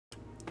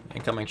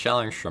Incoming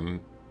challenge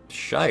from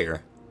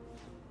Shire.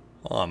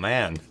 Oh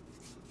man.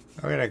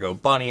 We're gonna go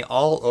bunny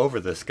all over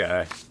this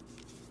guy.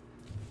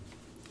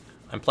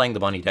 I'm playing the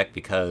bunny deck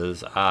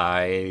because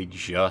I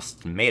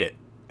just made it,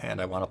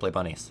 and I want to play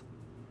bunnies.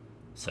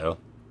 So,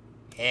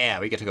 yeah,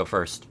 we get to go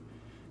first.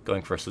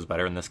 Going first is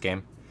better in this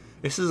game.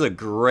 This is a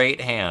great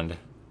hand.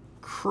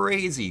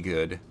 Crazy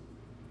good.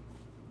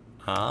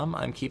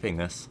 I'm keeping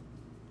this.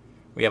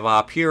 We have a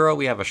Hop Hero,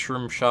 we have a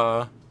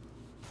Shin'hare.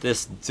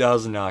 This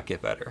does not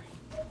get better.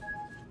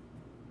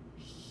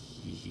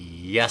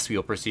 Yes, we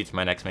will proceed to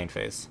my next main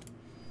phase.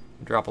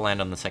 Drop a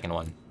land on the second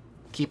one.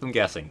 Keep him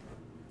guessing.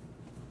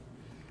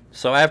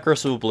 So I have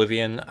Curse of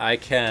Oblivion. I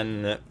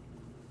can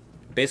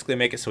basically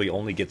make it so he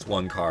only gets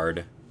one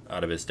card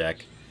out of his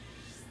deck,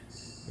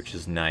 which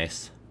is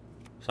nice.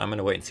 So I'm going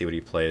to wait and see what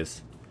he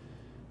plays.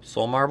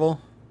 Soul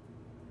Marble?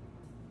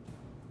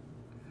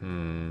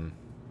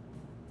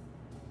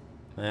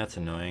 That's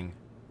annoying.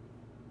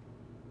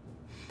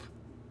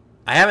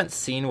 I haven't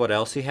seen what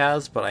else he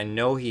has, but I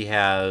know he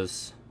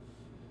has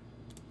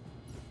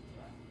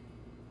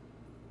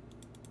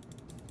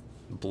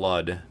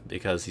Blood,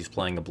 because he's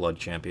playing a Blood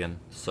champion.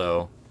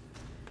 So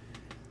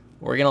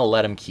we're going to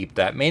let him keep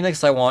that. Mainly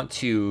because I want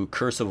to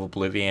Curse of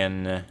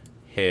Oblivion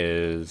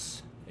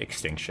his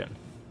Extinction,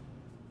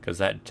 because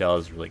that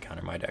does really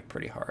counter my deck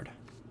pretty hard.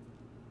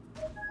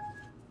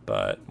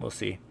 But we'll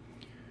see.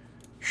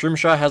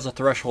 Shin'hare has a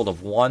threshold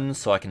of 1,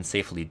 so I can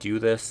safely do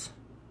this.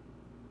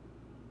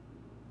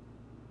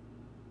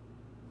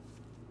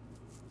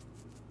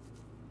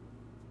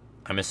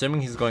 I'm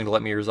assuming he's going to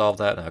let me resolve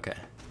that? Okay.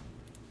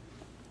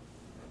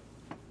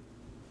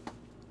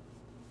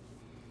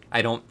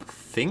 I don't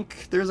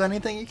think there's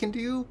anything you can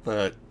do,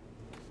 but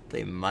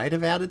they might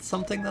have added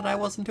something that I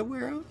wasn't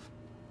aware of.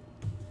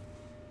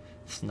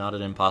 It's not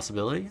an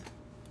impossibility.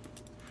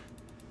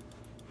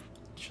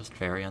 It's just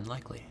very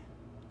unlikely.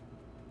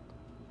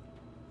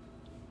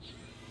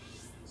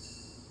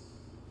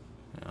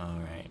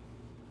 Alright.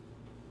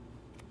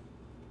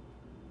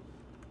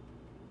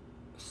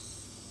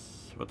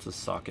 What's the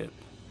socket?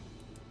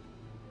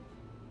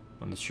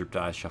 When this troop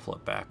dies, shuffle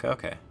it back.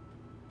 Okay.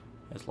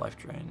 There's life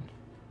drain.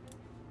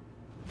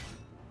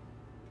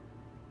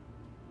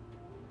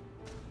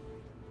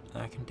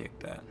 I can dig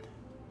that.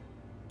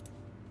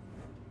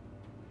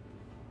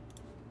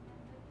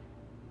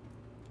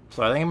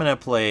 So I think I'm going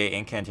to play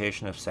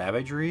Incantation of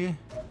Savagery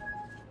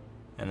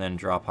and then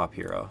drop Hop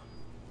Hero.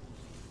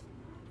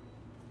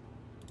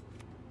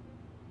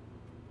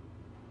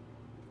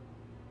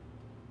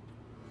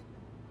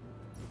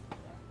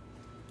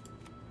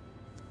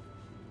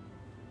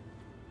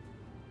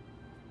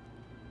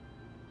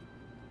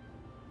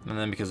 And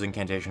then because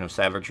Incantation of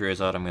Savagery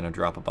is out, I'm going to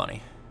drop a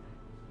bunny.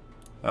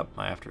 Oh,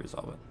 I have to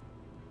resolve it.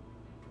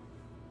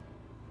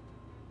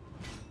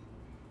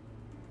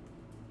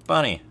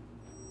 Bunny.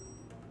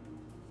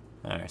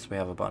 Alright, so we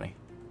have a bunny.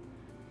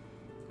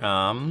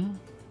 I'm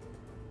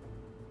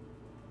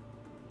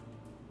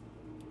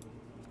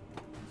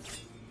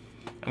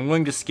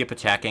going to skip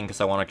attacking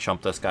because I want to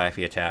chump this guy if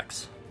he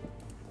attacks.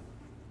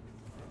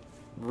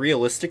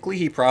 Realistically,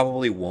 he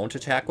probably won't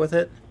attack with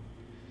it.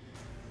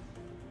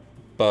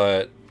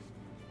 But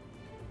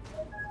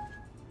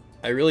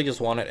I really just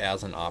want it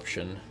as an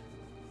option,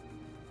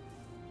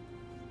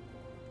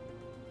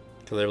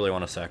 because I really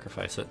want to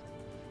sacrifice it.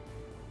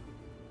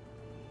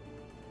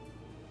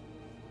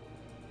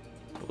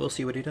 But we'll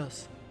see what he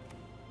does.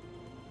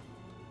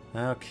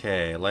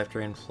 Okay, Life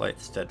Drain, Flight,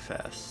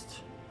 Steadfast.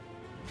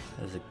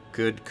 That is a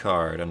good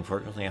card.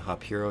 Unfortunately, a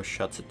Hop Hero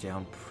shuts it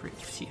down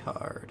pretty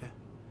hard.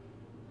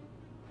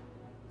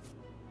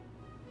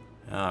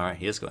 Alright,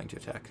 he is going to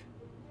attack.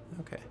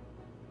 Okay.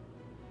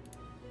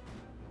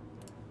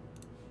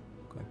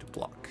 Going to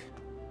block.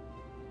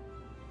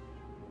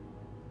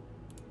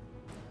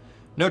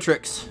 No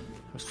tricks.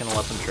 I'm just gonna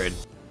let them trade.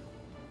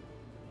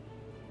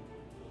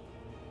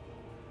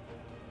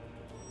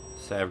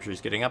 Savagery's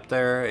getting up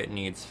there. It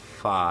needs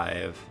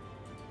 5.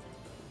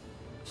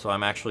 So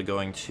I'm actually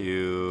going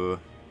to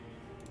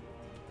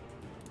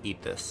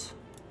eat this.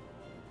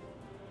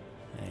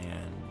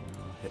 And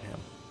I'll hit him.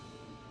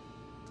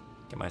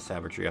 Get my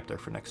Savagery up there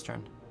for next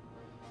turn.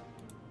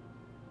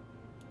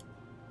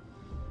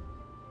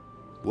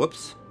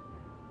 Whoops.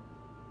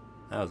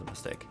 That was a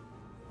mistake.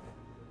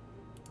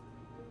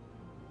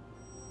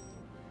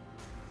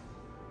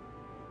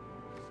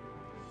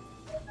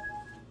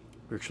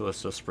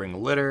 Ritualist of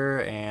Spring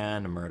Litter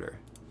and Murder.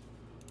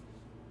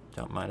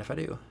 Don't mind if I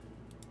do.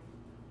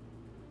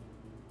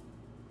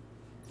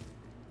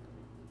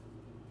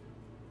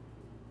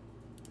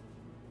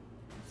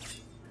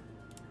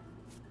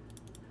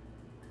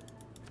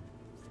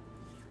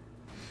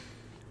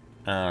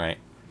 Alright.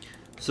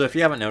 So if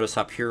you haven't noticed,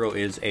 Hop Hero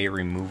is a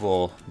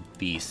removal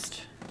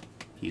beast.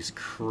 He's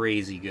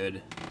crazy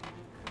good.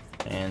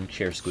 And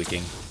chair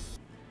squeaking.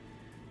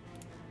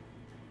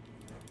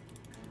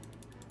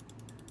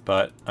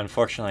 But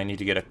unfortunately I need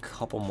to get a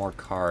couple more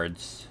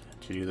cards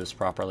to do this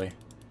properly.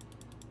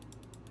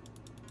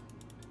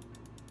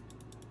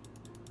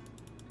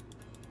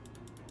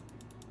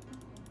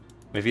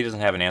 If he doesn't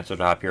have an answer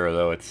to Hop Hero,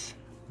 though, it's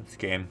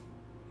game.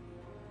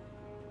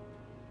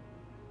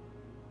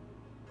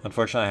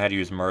 Unfortunately, I had to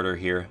use Murder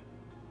here.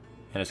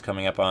 And it's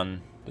coming up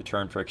on the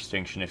turn for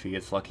Extinction if he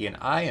gets lucky. And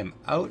I am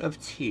out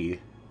of tea.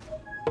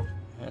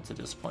 That's a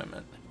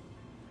disappointment.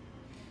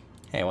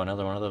 Hey,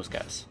 another one of those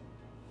guys.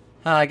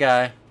 Hi,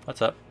 guy.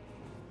 What's up?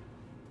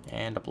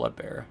 And a Blood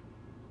Bear.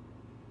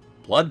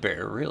 Blood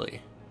Bear,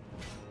 really?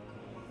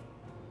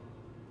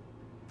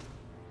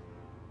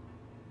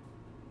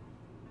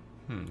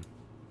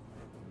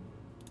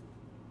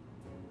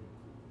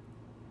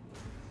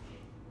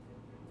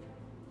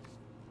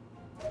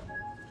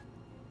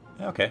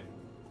 Okay.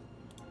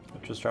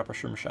 We'll just drop a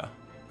Shin'hare.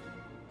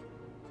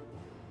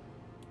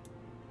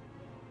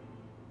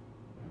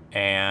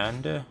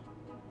 And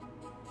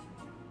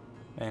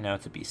now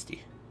it's a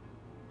beastie.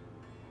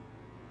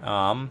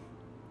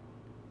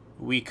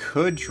 We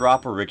could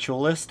drop a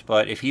Ritualist,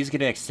 but if he's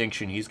getting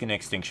Extinction, he's getting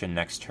Extinction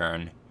next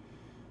turn.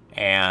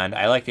 And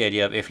I like the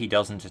idea of if he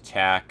doesn't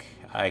attack,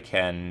 I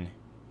can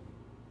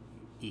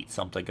eat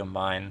something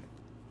combine.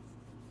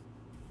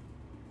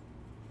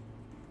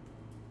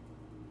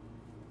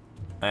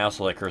 I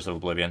also like Curse of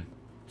Oblivion.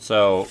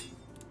 So,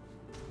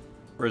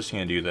 we're just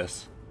going to do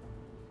this.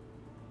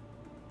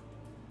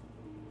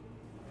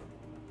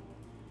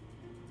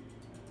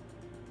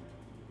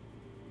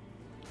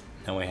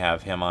 And we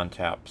have him on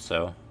tap,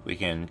 so we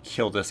can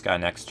kill this guy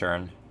next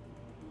turn.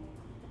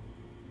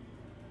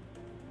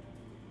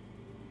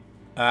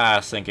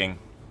 Sinking.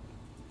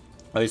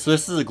 At least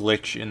this is a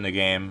glitch in the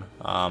game,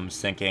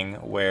 sinking,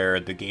 where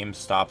the game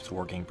stops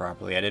working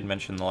properly. I did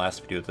mention in the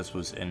last video that this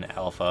was in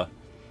alpha.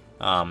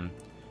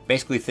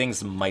 Basically,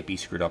 things might be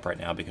screwed up right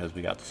now because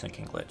we got the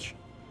sinking glitch.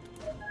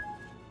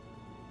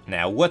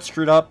 Now, what's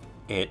screwed up?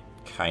 It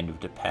kind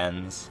of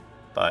depends,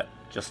 but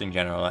just in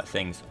general, that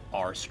things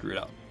are screwed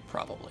up,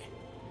 probably.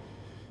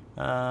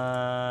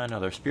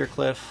 Another Spear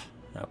Cliff.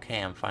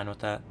 Okay, I'm fine with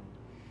that.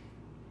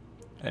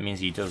 That means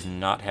he does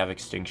not have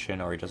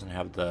Extinction, or he doesn't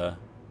have the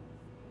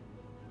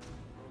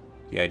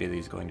idea that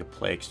he's going to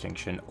play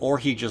Extinction, or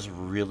he just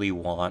really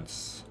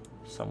wants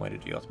some way to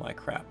deal with my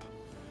crap.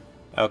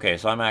 Okay,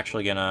 so I'm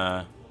actually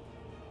gonna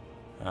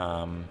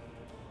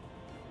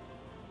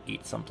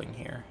eat something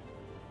here.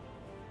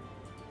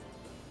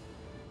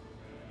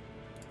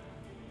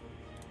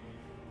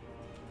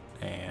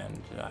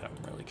 And I don't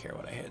really care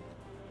what I hit.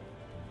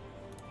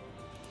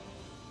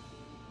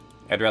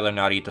 I'd rather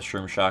not eat the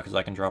Shroom Shot because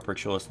I can drop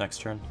Ritualist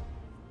next turn.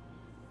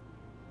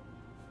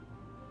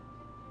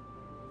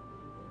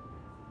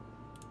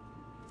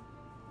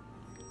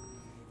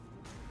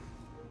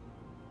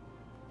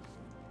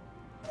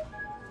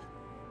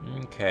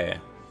 Okay.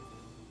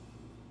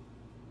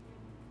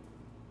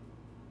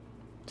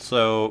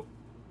 So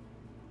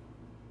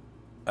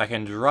I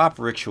can drop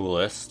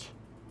Ritualist,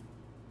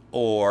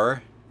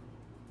 or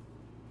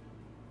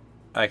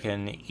I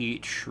can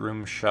eat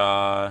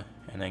Shroomshaw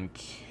and then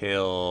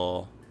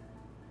kill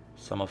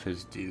some of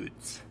his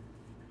dudes.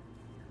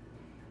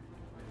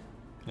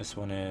 This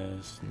one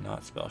is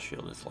not Spell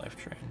Shield, it's Life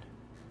Drain.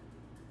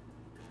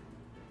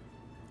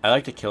 I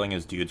like the killing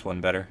his dudes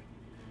one better.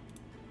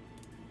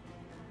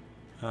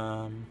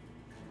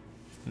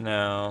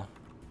 No.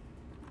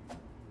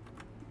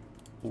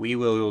 We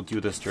will do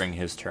this during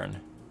his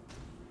turn.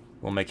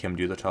 We'll make him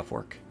do the tough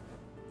work.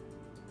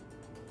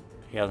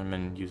 He hasn't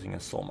been using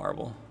his Soul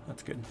Marble.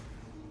 That's good.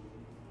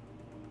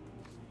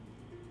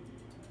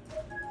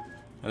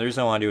 And the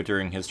reason I want to do it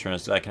during his turn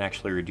is that I can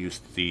actually reduce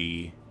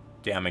the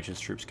damage his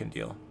troops can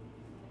deal.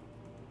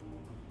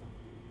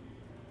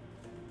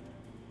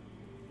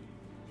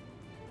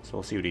 So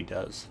we'll see what he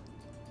does.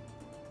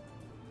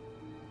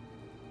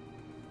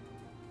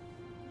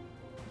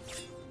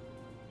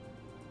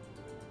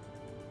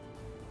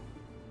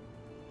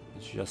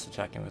 He's just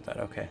attacking with that,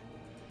 okay.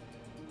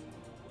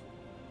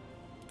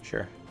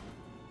 Sure.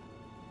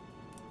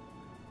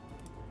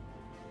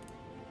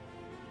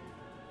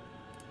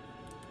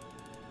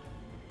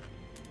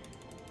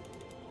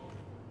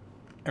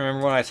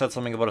 Remember when I said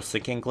something about a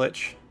sinking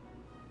glitch?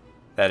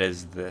 That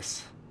is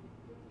this.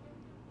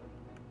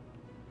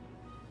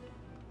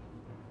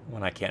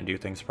 When I can't do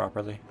things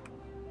properly.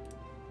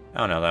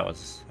 Oh no, that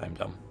was... I'm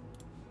dumb.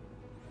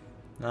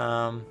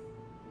 I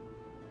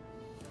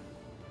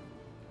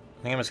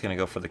think I'm just gonna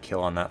go for the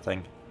kill on that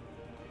thing.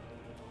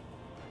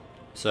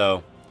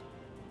 So,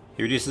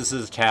 he reduces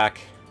his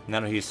attack. Now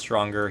that he's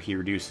stronger, he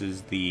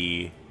reduces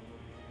the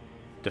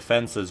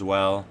defense as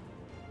well.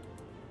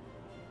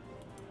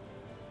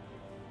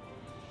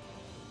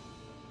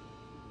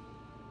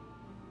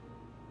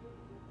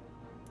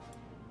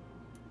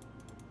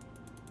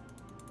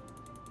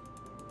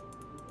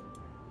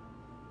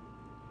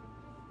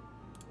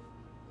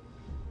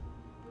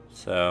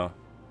 So,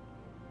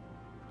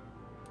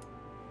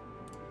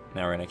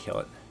 now we're going to kill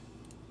it.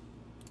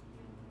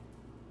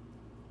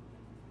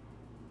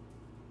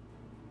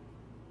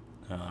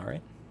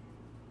 Alright.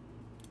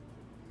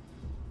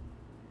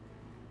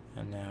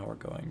 And now we're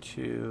going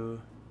to,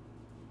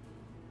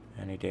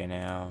 any day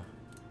now,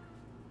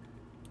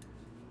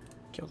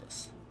 kill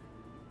this.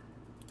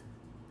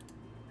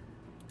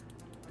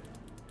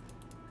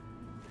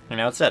 And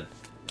now it's dead.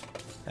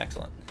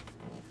 Excellent.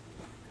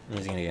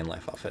 He's going to gain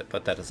life off it,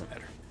 but that doesn't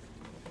matter.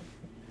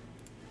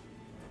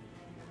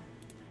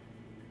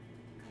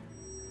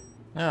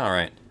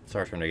 Alright, it's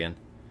our turn again.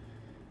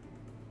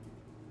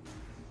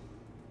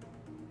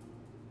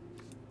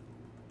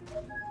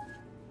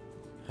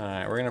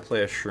 Alright, we're going to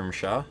play a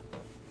Shin'hare.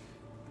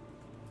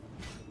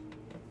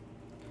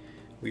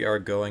 We are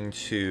going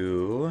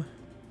to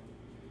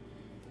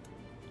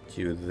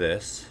do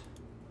this.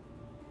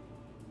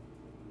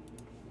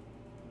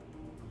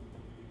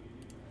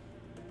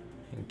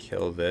 And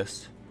kill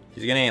this.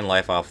 He's going to gain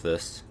life off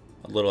this.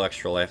 A little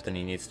extra life than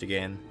he needs to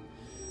gain.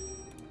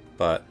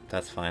 But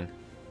that's fine.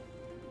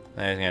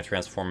 Now he's going to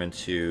transform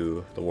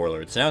into the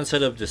Warlord. So now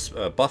instead of just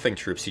buffing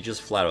troops, he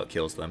just flat out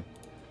kills them.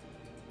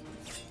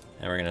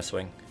 And we're going to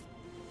swing.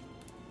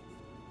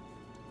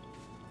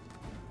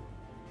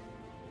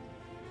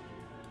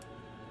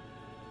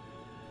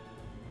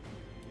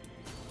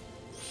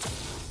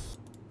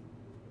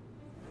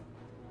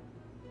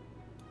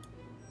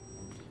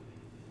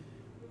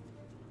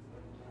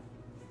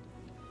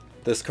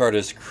 This card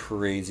is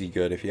crazy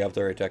good if you have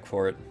the right deck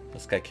for it.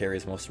 This guy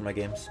carries most of my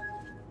games.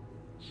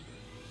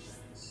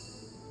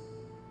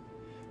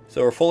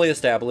 So we're fully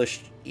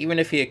established. Even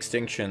if he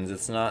extinctions,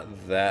 it's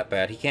not that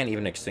bad. He can't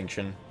even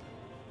extinction,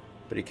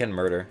 but he can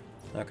murder.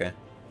 Okay.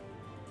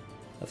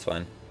 That's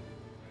fine.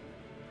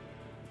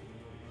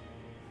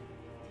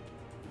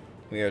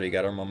 We already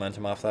got our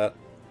momentum off that.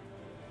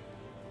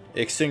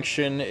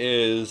 Extinction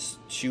is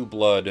 2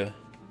 blood.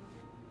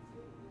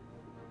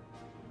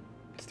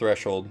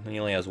 Threshold. He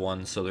only has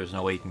 1, so there's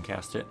no way he can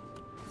cast it.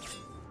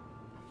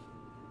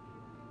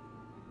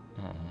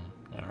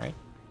 Alright.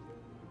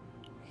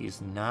 He's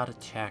not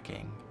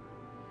attacking.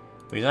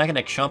 But he's not going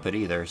to chump it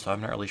either, so I'm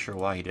not really sure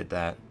why he did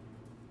that.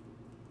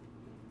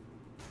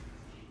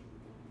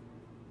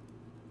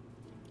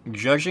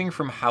 Judging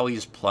from how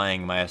he's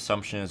playing, my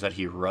assumption is that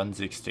he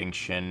runs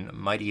Extinction,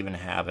 might even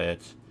have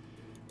it,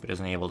 but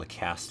isn't able to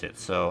cast it.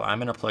 So I'm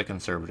going to play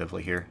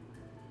conservatively here.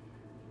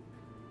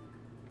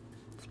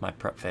 It's my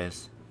prep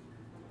phase.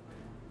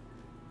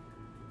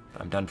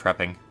 I'm done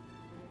prepping.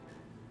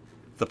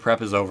 The prep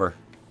is over.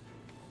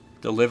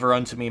 Deliver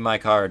unto me my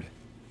card.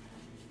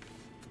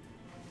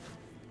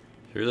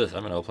 Screw this,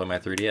 I'm gonna play my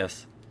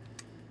 3DS.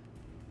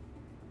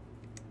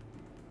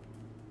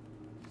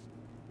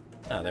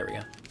 Ah, there we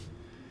go.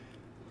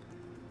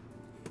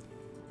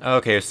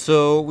 Okay,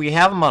 so we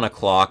have him on a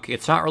clock.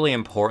 It's not really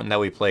important that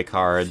we play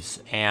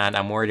cards, and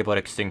I'm worried about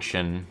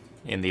Extinction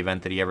in the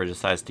event that he ever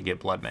decides to get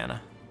blood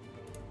mana.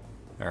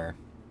 Or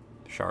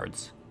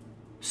shards.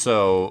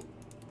 So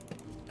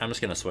I'm just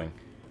gonna swing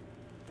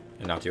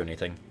and not do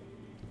anything.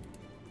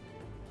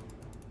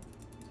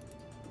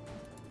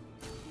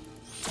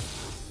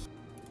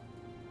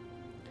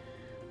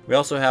 We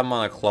also have him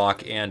on a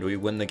clock, and we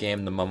win the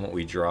game the moment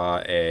we draw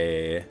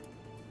a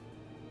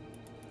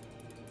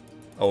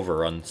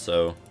overrun,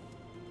 so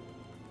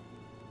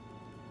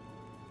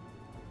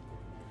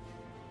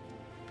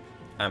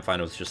I'm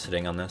fine with just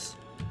sitting on this.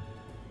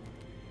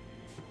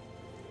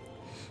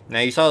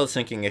 Now you saw the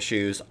syncing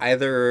issues.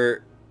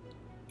 Either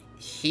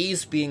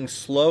he's being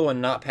slow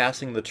and not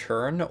passing the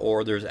turn,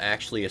 or there's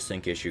actually a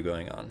sync issue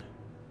going on.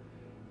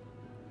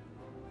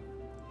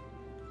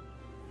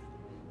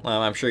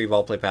 Well, I'm sure you've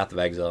all played Path of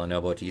Exile and know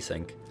about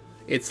desync.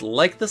 It's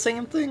like the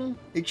same thing,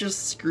 it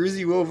just screws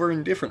you over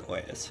in different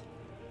ways.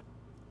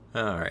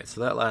 Alright,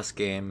 so that last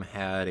game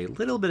had a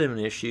little bit of an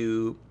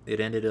issue. It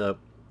ended up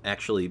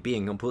actually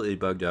being completely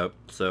bugged up,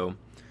 so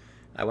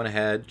I went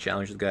ahead,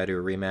 challenged the guy to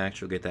a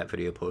rematch. We'll get that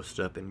video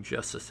posted up in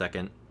just a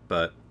second,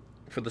 but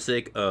for the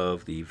sake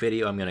of the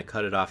video, I'm going to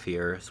cut it off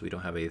here so we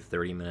don't have a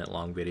 30-minute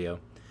long video,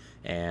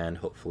 and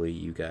hopefully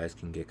you guys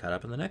can get caught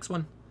up in the next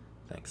one.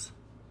 Thanks.